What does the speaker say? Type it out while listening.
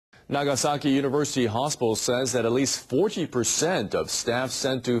Nagasaki University Hospital says that at least 40% of staff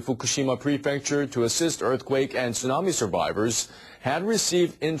sent to Fukushima Prefecture to assist earthquake and tsunami survivors had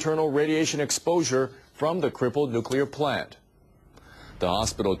received internal radiation exposure from the crippled nuclear plant. The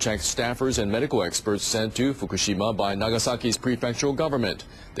hospital checked staffers and medical experts sent to Fukushima by Nagasaki's prefectural government.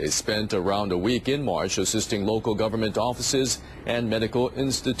 They spent around a week in March assisting local government offices and medical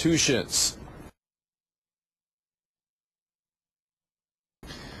institutions.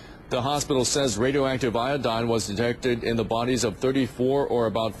 The hospital says radioactive iodine was detected in the bodies of 34 or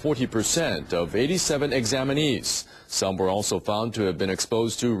about 40% of 87 examinees. Some were also found to have been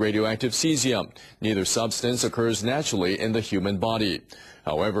exposed to radioactive cesium. Neither substance occurs naturally in the human body.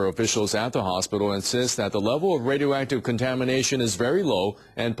 However, officials at the hospital insist that the level of radioactive contamination is very low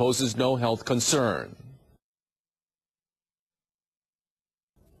and poses no health concern.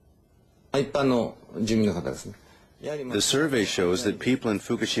 一般の住民の方ですね。 The survey shows that people in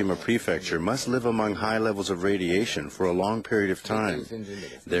Fukushima Prefecture must live among high levels of radiation for a long period of time.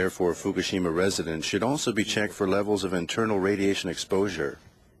 Therefore, Fukushima residents should also be checked for levels of internal radiation exposure.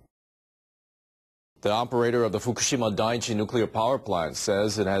 The operator of the Fukushima Daiichi nuclear power plant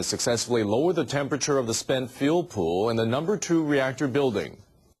says it has successfully lowered the temperature of the spent fuel pool in the number 2 reactor building.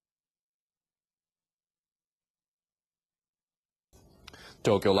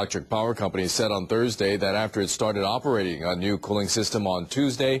 Tokyo Electric Power Company said on Thursday that after it started operating a new cooling system on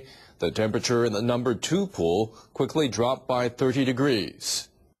Tuesday, the temperature in the number 2 pool quickly dropped by 30 degrees.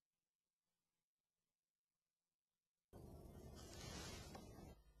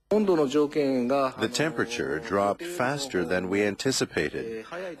 The temperature dropped faster than we anticipated,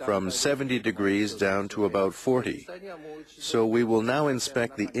 from 70 degrees down to about 40. So we will now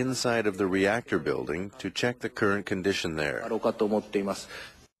inspect the inside of the reactor building to check the current condition there.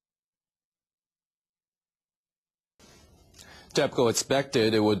 TEPCO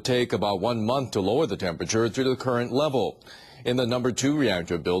expected it would take about 1 month to lower the temperature to the current level. In the number 2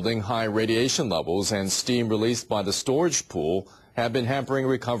 reactor building, high radiation levels and steam released by the storage pool have been hampering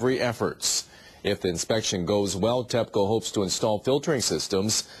recovery efforts. If the inspection goes well, TEPCO hopes to install filtering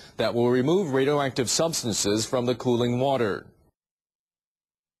systems that will remove radioactive substances from the cooling water.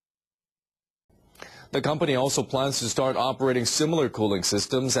 The company also plans to start operating similar cooling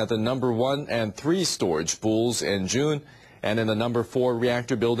systems at the number 1 and 3 storage pools in June and in the number 4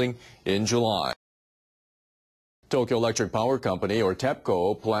 reactor building in July. Tokyo Electric Power Company, or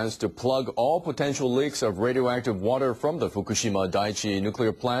TEPCO, plans to plug all potential leaks of radioactive water from the Fukushima Daiichi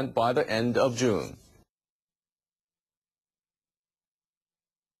nuclear plant by the end of June.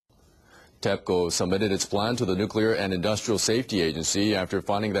 TEPCO submitted its plan to the Nuclear and Industrial Safety Agency after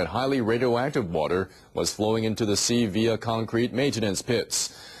finding that highly radioactive water was flowing into the sea via concrete maintenance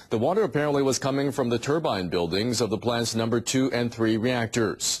pits. The water apparently was coming from the turbine buildings of the plant's number 2 and 3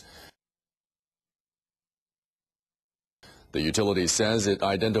 reactors. The utility says it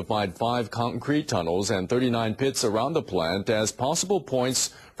identified 5 concrete tunnels and 39 pits around the plant as possible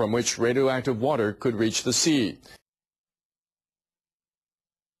points from which radioactive water could reach the sea.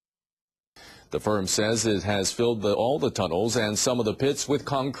 The firm says it has filled all the tunnels and some of the pits with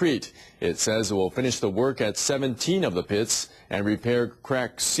concrete. It says it will finish the work at 17 of the pits and repair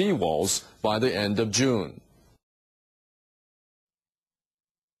cracked seawalls by the end of June.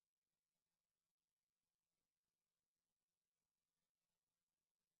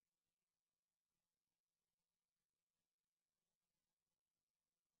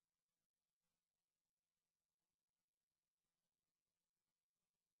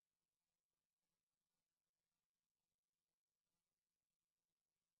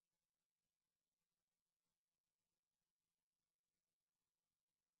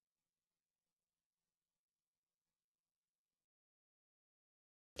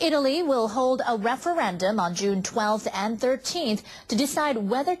 Italy will hold a referendum on June 12th and 13th to decide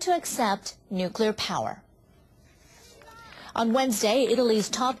whether to accept nuclear power. On Wednesday, Italy's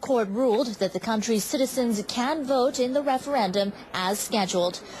top court ruled that the country's citizens can vote in the referendum as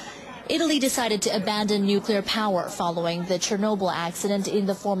scheduled. Italy decided to abandon nuclear power following the Chernobyl accident in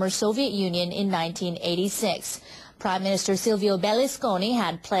the former Soviet Union in 1986. Prime Minister Silvio Berlusconi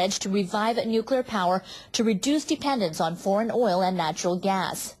had pledged to revive nuclear power to reduce dependence on foreign oil and natural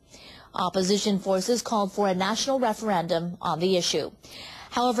gas. Opposition forces called for a national referendum on the issue.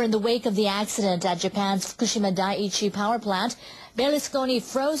 However, in the wake of the accident at Japan's Fukushima Daiichi power plant, Berlusconi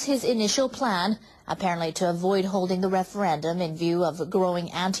froze his initial plan, apparently to avoid holding the referendum in view of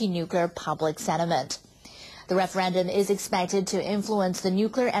growing anti-nuclear public sentiment. The referendum is expected to influence the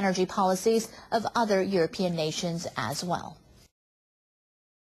nuclear energy policies of other European nations as well.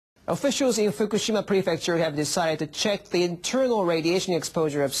 Officials in Fukushima Prefecture have decided to check the internal radiation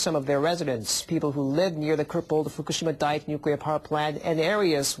exposure of some of their residents. People who live near the crippled Fukushima Daiichi nuclear power plant and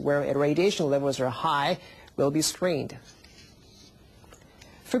areas where radiation levels are high will be screened.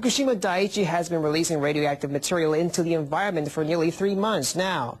 Fukushima Daiichi has been releasing radioactive material into the environment for nearly 3 months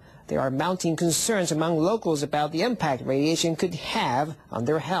now. There are mounting concerns among locals about the impact radiation could have on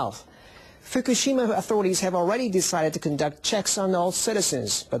their health. Fukushima authorities have already decided to conduct checks on all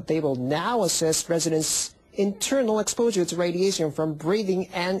citizens, but they will now assess residents' internal exposure to radiation from breathing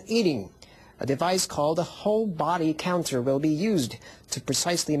and eating. A device called a whole body counter will be used to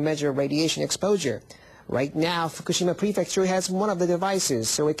precisely measure radiation exposure. Right now, Fukushima Prefecture has one of the devices,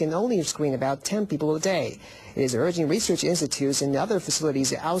 so it can only screen about 10 people a day. It is urging research institutes and other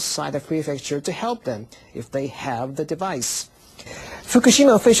facilities outside the prefecture to help them if they have the device.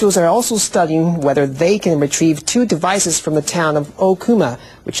 Fukushima officials are also studying whether they can retrieve 2 devices from the town of Okuma,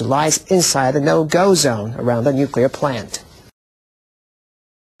 which lies inside the no-go zone around the nuclear plant.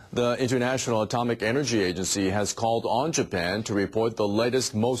 The International Atomic Energy Agency has called on Japan to report the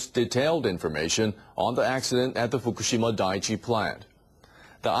latest, most detailed information on the accident at the Fukushima Daiichi plant.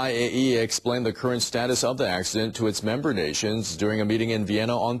 The IAEA explained the current status of the accident to its member nations during a meeting in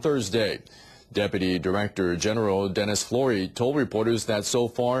Vienna on Thursday. Deputy Director General Dennis Flory told reporters that so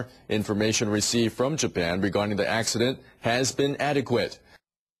far, information received from Japan regarding the accident has been adequate.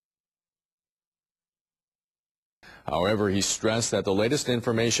 However, he stressed that the latest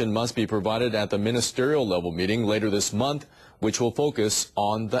information must be provided at the ministerial level meeting later this month, which will focus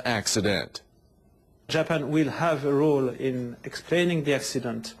on the accident. Japan will have a role in explaining the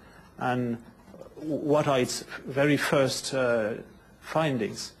accident and what are its very first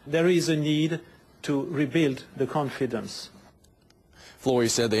findings. There is a need to rebuild the confidence. Flory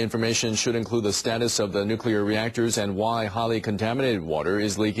said the information should include the status of the nuclear reactors and why highly contaminated water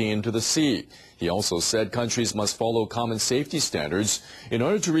is leaking into the sea. He also said countries must follow common safety standards in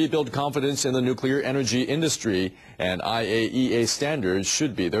order to rebuild confidence in the nuclear energy industry, and IAEA standards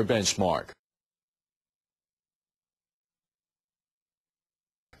should be their benchmark.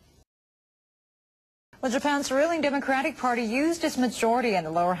 Well, Japan's ruling Democratic Party used its majority in the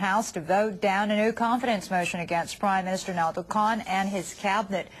lower house to vote down a no-confidence motion against Prime Minister Naoto Kan and his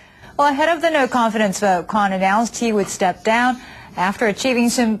cabinet. Well, ahead of the no-confidence vote, Kan announced he would step down after achieving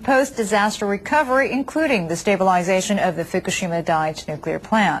some post-disaster recovery, including the stabilization of the Fukushima Daiichi nuclear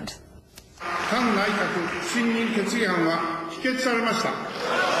plant.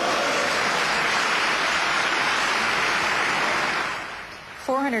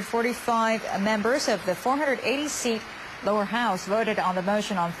 445 members of the 480-seat lower house voted on the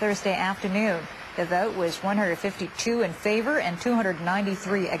motion on Thursday afternoon. The vote was 152 in favor and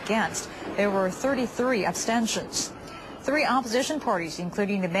 293 against. There were 33 abstentions. 3 opposition parties,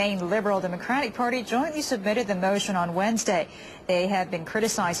 including the main Liberal Democratic Party, jointly submitted the motion on Wednesday. They have been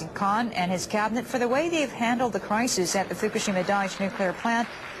criticizing Kan and his cabinet for the way they've handled the crisis at the Fukushima Daiichi nuclear plant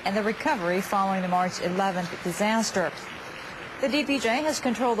and the recovery following the March 11th disaster. The DPJ has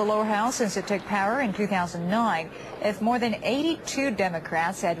controlled the lower house since it took power in 2009. If more than 82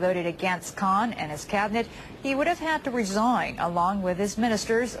 Democrats had voted against Kan and his cabinet, he would have had to resign along with his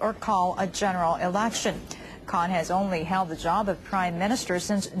ministers or call a general election. Kan has only held the job of prime minister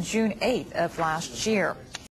since June 8th of last year.